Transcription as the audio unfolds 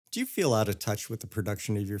Do you feel out of touch with the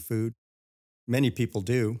production of your food? Many people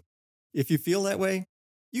do. If you feel that way,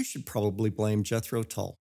 you should probably blame Jethro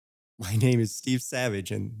Tull. My name is Steve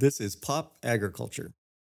Savage, and this is Pop Agriculture.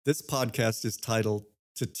 This podcast is titled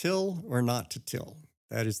To Till or Not to Till?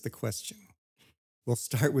 That is the question. We'll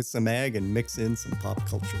start with some ag and mix in some pop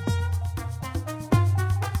culture.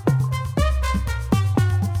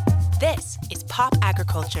 This is Pop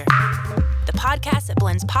Agriculture, the podcast that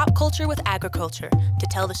blends pop culture with agriculture to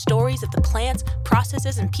tell the stories of the plants,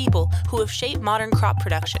 processes, and people who have shaped modern crop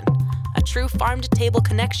production. A true farm-to-table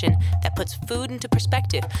connection that puts food into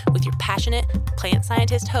perspective with your passionate plant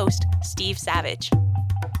scientist host, Steve Savage.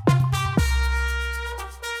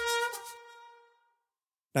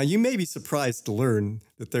 Now, you may be surprised to learn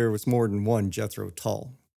that there was more than one Jethro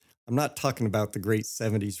Tull. I'm not talking about the great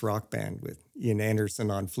 70s rock band with Ian Anderson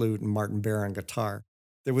on flute and Martin Bear on guitar.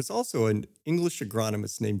 There was also an English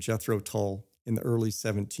agronomist named Jethro Tull in the early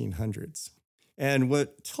 1700s. And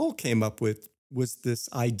what Tull came up with was this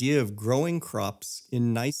idea of growing crops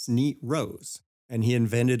in nice, neat rows. And he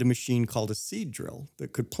invented a machine called a seed drill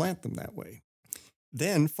that could plant them that way.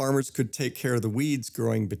 Then farmers could take care of the weeds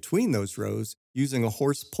growing between those rows using a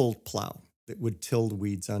horse-pulled plow that would till the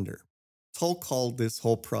weeds under. Tull called this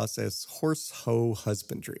whole process horse-hoe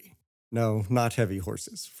husbandry. No, not heavy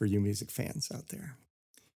horses for you music fans out there.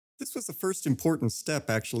 This was the first important step,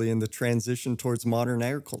 actually, in the transition towards modern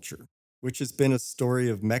agriculture, which has been a story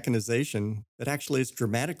of mechanization that actually has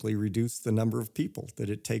dramatically reduced the number of people that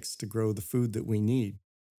it takes to grow the food that we need.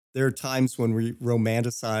 There are times when we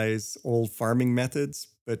romanticize old farming methods,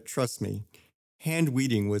 but trust me, hand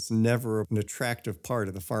weeding was never an attractive part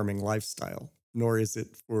of the farming lifestyle, nor is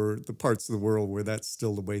it for the parts of the world where that's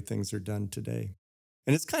still the way things are done today.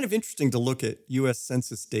 And it's kind of interesting to look at U.S.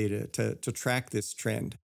 Census data to track this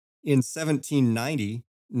trend. In 1790,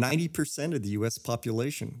 90% of the U.S.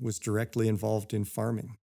 population was directly involved in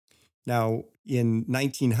farming. Now, in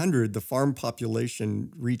 1900, the farm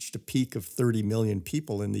population reached a peak of 30 million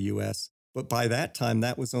people in the U.S., but by that time,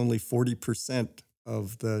 that was only 40%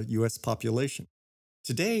 of the U.S. population.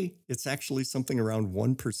 Today, it's actually something around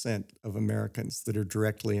 1% of Americans that are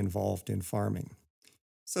directly involved in farming.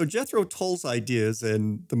 So Jethro Tull's ideas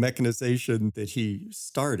and the mechanization that he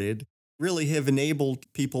started really have enabled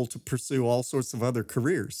people to pursue all sorts of other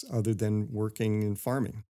careers other than working in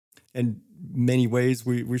farming. In many ways,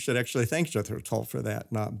 we should actually thank Jethro Tull for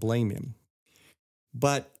that, not blame him.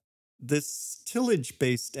 But this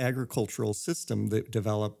tillage-based agricultural system that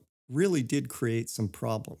developed really did create some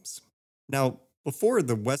problems. Now, before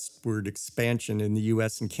the westward expansion in the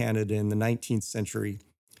U.S. and Canada in the 19th century,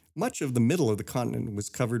 much of the middle of the continent was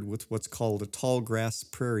covered with what's called a tall grass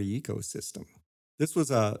prairie ecosystem. This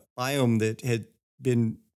was a biome that had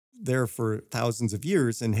been there for thousands of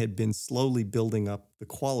years and had been slowly building up the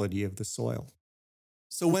quality of the soil.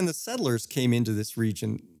 So when the settlers came into this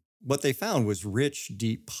region, what they found was rich,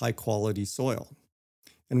 deep, high-quality soil.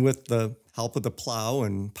 And with the help of the plow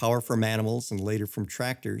and power from animals and later from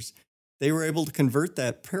tractors, they were able to convert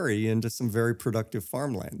that prairie into some very productive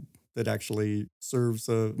farmland that actually serves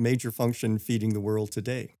a major function feeding the world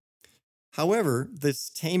today. However, this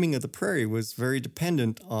taming of the prairie was very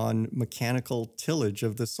dependent on mechanical tillage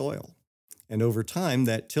of the soil. And over time,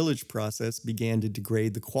 that tillage process began to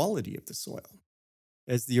degrade the quality of the soil.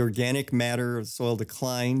 As the organic matter of the soil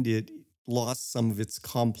declined, it lost some of its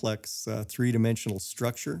complex three-dimensional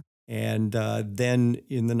structure. And then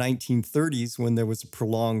in the 1930s, when there was a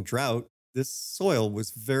prolonged drought, this soil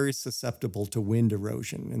was very susceptible to wind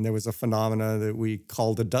erosion. And there was a phenomena that we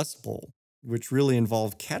called a dust bowl, which really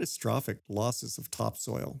involved catastrophic losses of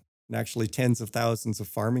topsoil. And actually, tens of thousands of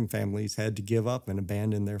farming families had to give up and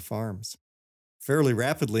abandon their farms. Fairly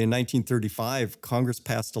rapidly, in 1935, Congress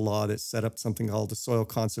passed a law that set up something called the Soil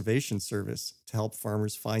Conservation Service to help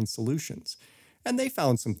farmers find solutions. And they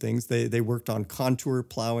found some things. They worked on contour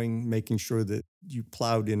plowing, making sure that you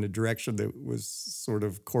plowed in a direction that was sort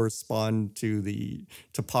of correspond to the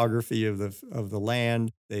topography of the land.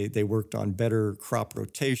 They worked on better crop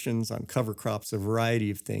rotations, on cover crops, a variety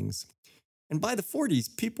of things. And by the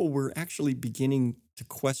 40s, people were actually beginning to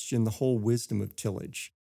question the whole wisdom of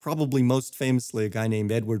tillage. Probably most famously, a guy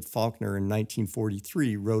named Edward Faulkner in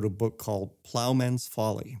 1943 wrote a book called Plowman's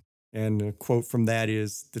Folly. And a quote from that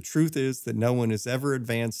is, "The truth is that no one has ever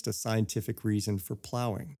advanced a scientific reason for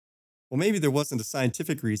plowing." Well, maybe there wasn't a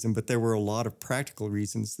scientific reason, but there were a lot of practical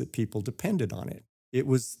reasons that people depended on it. It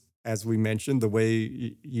was, as we mentioned, the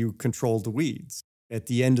way you controlled the weeds. At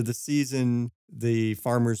the end of the season, the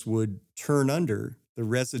farmers would turn under the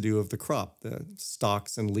residue of the crop, the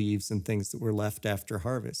stalks and leaves and things that were left after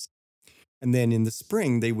harvest. And then in the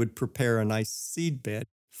spring, they would prepare a nice seed bed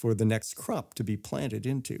for the next crop to be planted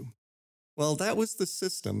into. Well, that was the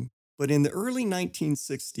system. But in the early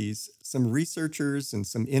 1960s, some researchers and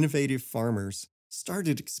some innovative farmers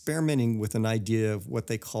started experimenting with an idea of what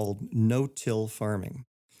they called no-till farming.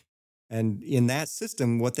 And in that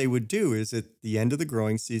system, what they would do is at the end of the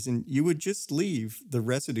growing season, you would just leave the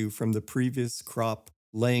residue from the previous crop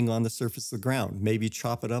laying on the surface of the ground, maybe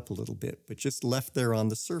chop it up a little bit, but just left there on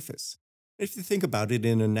the surface. If you think about it,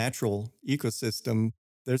 in a natural ecosystem,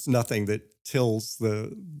 there's nothing that tills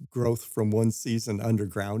the growth from one season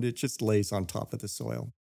underground. It just lays on top of the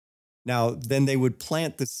soil. Now, then they would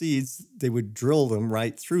plant the seeds, they would drill them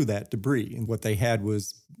right through that debris. And what they had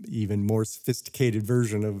was even more sophisticated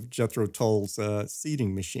version of Jethro Tull's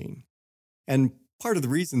seeding machine. And part of the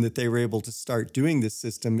reason that they were able to start doing this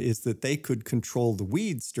system is that they could control the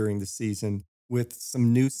weeds during the season with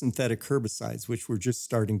some new synthetic herbicides, which were just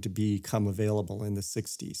starting to become available in the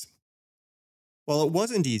 60s. Well, it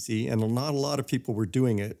wasn't easy, and not a lot of people were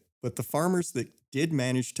doing it, but the farmers that did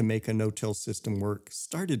manage to make a no-till system work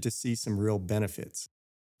started to see some real benefits.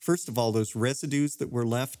 First of all, those residues that were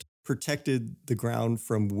left protected the ground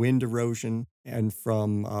from wind erosion and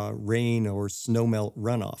from rain or snowmelt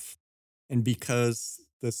runoff. And because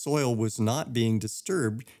the soil was not being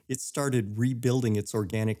disturbed, it started rebuilding its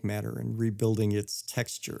organic matter and rebuilding its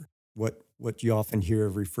texture, what you often hear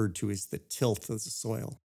referred to as the tilth of the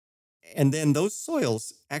soil. And then those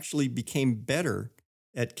soils actually became better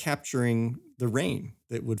at capturing the rain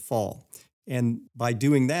that would fall. And by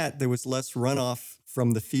doing that, there was less runoff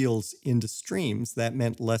from the fields into streams. That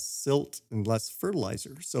meant less silt and less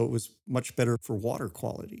fertilizer. So it was much better for water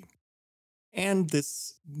quality. And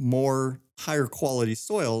this more higher quality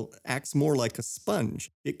soil acts more like a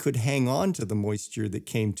sponge. It could hang on to the moisture that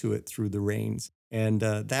came to it through the rains. And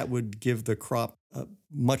that would give the crop a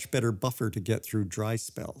much better buffer to get through dry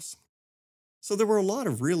spells. So there were a lot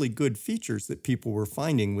of really good features that people were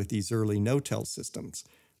finding with these early no-till systems,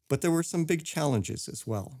 but there were some big challenges as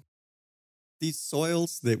well. These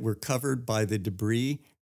soils that were covered by the debris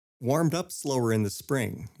warmed up slower in the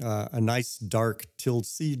spring. A nice dark tilled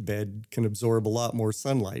seed bed can absorb a lot more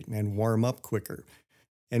sunlight and warm up quicker.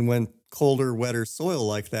 And when colder, wetter soil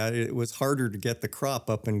like that, it was harder to get the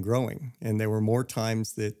crop up and growing. And there were more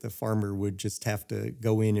times that the farmer would just have to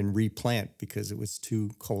go in and replant because it was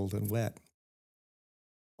too cold and wet.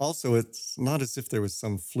 Also, it's not as if there was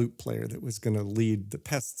some flute player that was going to lead the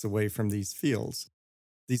pests away from these fields.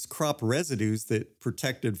 These crop residues that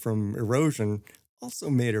protected from erosion also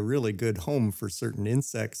made a really good home for certain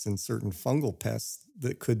insects and certain fungal pests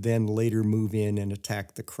that could then later move in and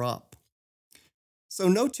attack the crop. So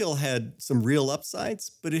no-till had some real upsides,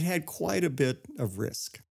 but it had quite a bit of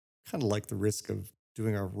risk, kind of like the risk of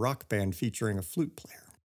doing a rock band featuring a flute player.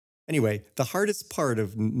 Anyway, the hardest part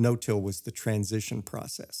of no-till was the transition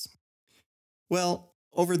process. Well,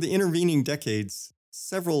 over the intervening decades,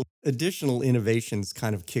 several additional innovations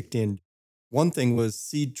kind of kicked in. One thing was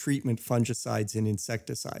seed treatment fungicides and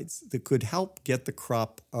insecticides that could help get the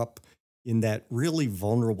crop up in that really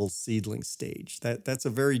vulnerable seedling stage. That's a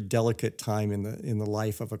very delicate time in the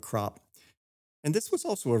life of a crop. And this was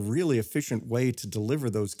also a really efficient way to deliver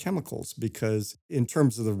those chemicals because in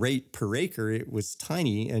terms of the rate per acre, it was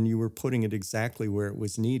tiny and you were putting it exactly where it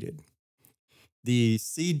was needed. The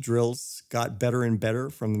seed drills got better and better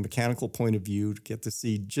from the mechanical point of view to get the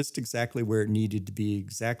seed just exactly where it needed to be,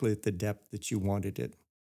 exactly at the depth that you wanted it.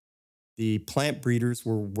 The plant breeders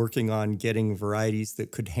were working on getting varieties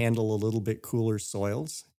that could handle a little bit cooler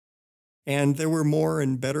soils. And there were more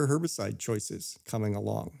and better herbicide choices coming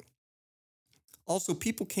along. Also,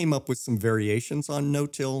 people came up with some variations on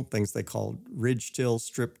no-till, things they called ridge till,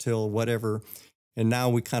 strip till, whatever. And now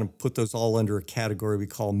we kind of put those all under a category we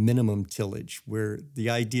call minimum tillage, where the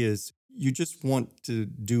idea is you just want to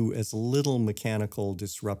do as little mechanical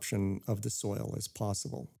disruption of the soil as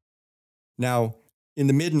possible. Now, in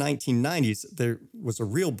the mid-1990s, there was a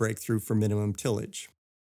real breakthrough for minimum tillage.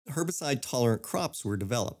 Herbicide-tolerant crops were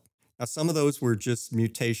developed. Now, some of those were just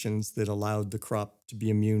mutations that allowed the crop to be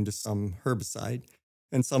immune to some herbicide,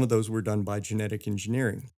 and some of those were done by genetic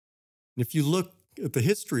engineering. And if you look at the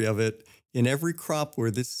history of it, in every crop where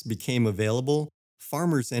this became available,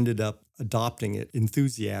 farmers ended up adopting it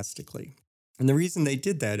enthusiastically. And the reason they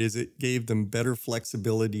did that is it gave them better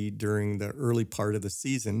flexibility during the early part of the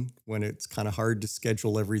season when it's kind of hard to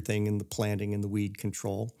schedule everything in the planting and the weed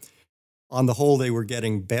control. On the whole, they were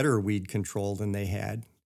getting better weed control than they had.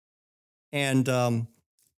 And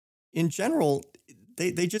in general,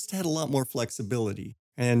 they just had a lot more flexibility.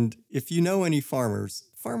 And if you know any farmers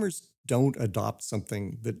don't adopt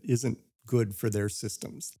something that isn't good for their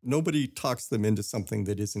systems. Nobody talks them into something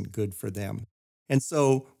that isn't good for them. And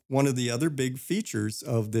so one of the other big features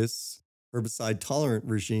of this herbicide-tolerant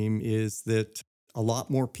regime is that a lot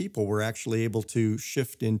more people were actually able to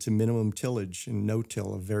shift into minimum tillage and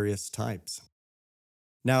no-till of various types.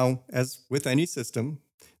 Now, as with any system,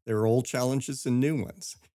 there are old challenges and new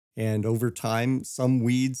ones. And over time, some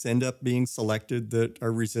weeds end up being selected that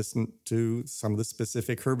are resistant to some of the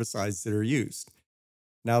specific herbicides that are used.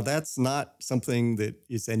 Now, that's not something that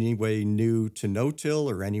is any way new to no-till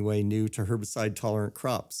or any way new to herbicide-tolerant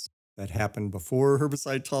crops. That happened before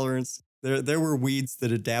herbicide tolerance. There were weeds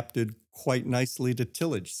that adapted quite nicely to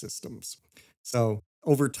tillage systems. So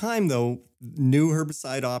over time, though, new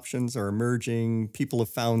herbicide options are emerging. People have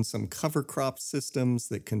found some cover crop systems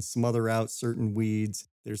that can smother out certain weeds.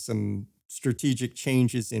 There's some strategic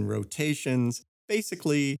changes in rotations.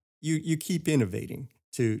 Basically, you keep innovating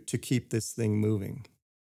to keep this thing moving.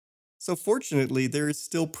 So fortunately, there is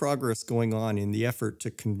still progress going on in the effort to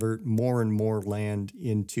convert more and more land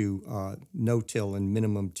into no-till and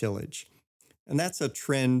minimum tillage. And that's a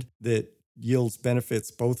trend that yields benefits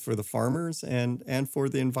both for the farmers and for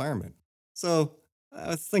the environment. So I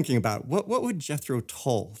was thinking about what would Jethro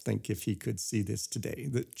Tull think if he could see this today,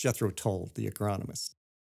 Jethro Tull, the agronomist.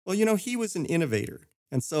 Well, he was an innovator.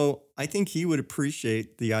 And so I think he would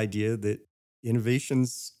appreciate the idea that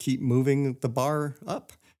innovations keep moving the bar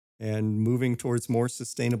up and moving towards more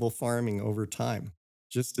sustainable farming over time.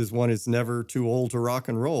 Just as one is never too old to rock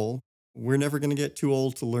and roll, we're never going to get too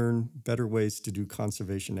old to learn better ways to do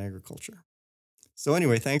conservation agriculture. So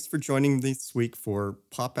anyway, thanks for joining this week for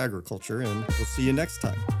Pop Agriculture, and we'll see you next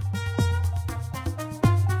time.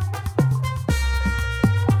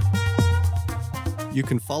 You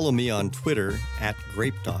can follow me on Twitter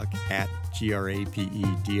 @GrapeDoc,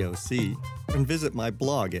 @GRAPEDOC, and visit my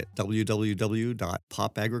blog at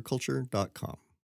www.popagriculture.com.